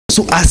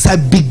So as I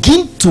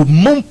begin to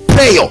mount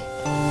prayer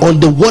on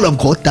the word of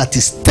God that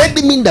is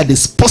telling me that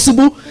it's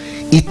possible,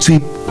 it will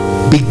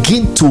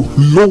begin to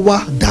lower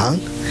down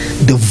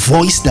the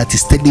voice that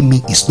is telling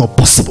me it's not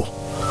possible.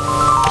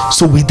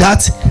 So with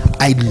that,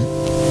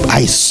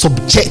 I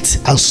subject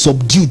and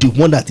subdue the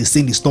one that is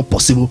saying it's not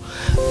possible,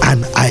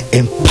 and I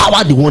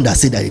empower the one that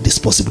said that it is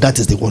possible. That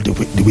is the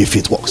way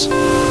faith works.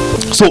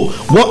 So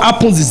what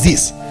happens is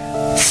this: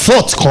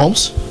 thought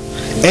comes,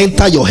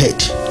 enter your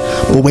head,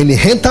 but when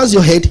it enters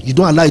your head, you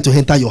don't allow it to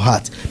enter your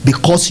heart,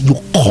 because you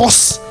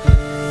cause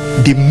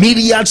the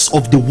myriads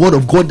of the word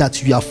of God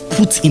that you have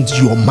put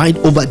into your mind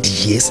over the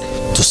years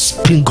to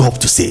spring up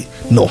to say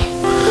no.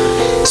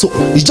 So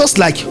it's just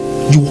like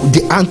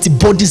the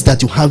antibodies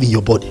that you have in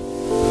your body.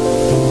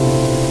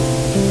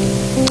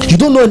 You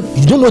don't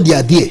know they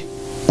are there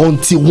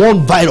until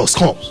one virus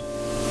comes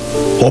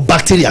or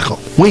bacteria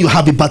comes. When you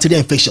have a bacterial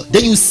infection,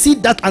 then you see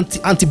that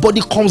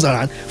antibody comes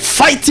around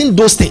fighting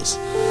those things.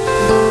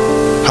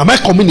 Am I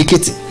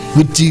communicating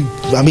with you?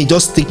 I mean,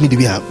 just take me the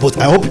way I am, but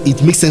I hope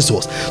it makes sense to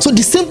us. So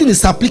the same thing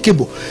is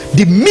applicable.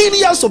 The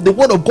myriads of the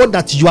word of God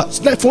that you are,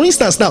 like for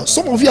instance, now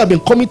some of you have been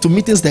coming to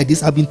meetings like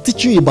this. I've been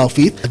teaching you about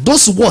faith.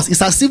 Those words,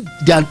 it's as if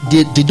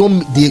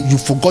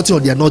you've forgotten or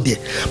they are not there.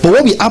 But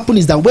what will happen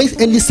is that when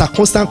any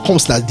circumstance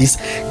comes like this,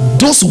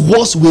 those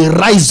words will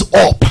rise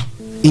up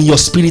in your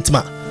spirit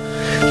man.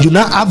 You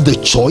now have the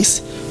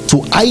choice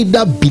to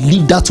either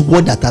believe that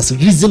word that has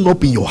risen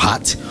up in your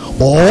heart,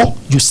 or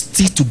you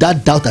stick to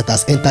that doubt that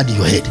has entered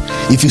your head.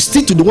 If you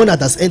stick to the one that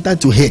has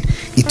entered your head,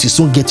 it will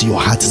soon get to your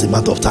heart. It's a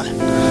matter of time.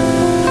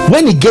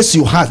 When it gets to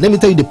your heart, let me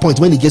tell you the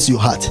point. When it gets to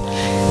your heart,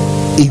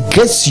 it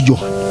gets to your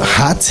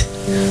heart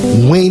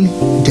when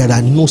there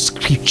are no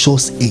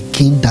scriptures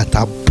again that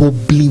are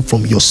bubbling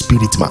from your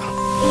spirit man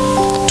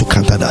to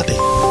counter that thing.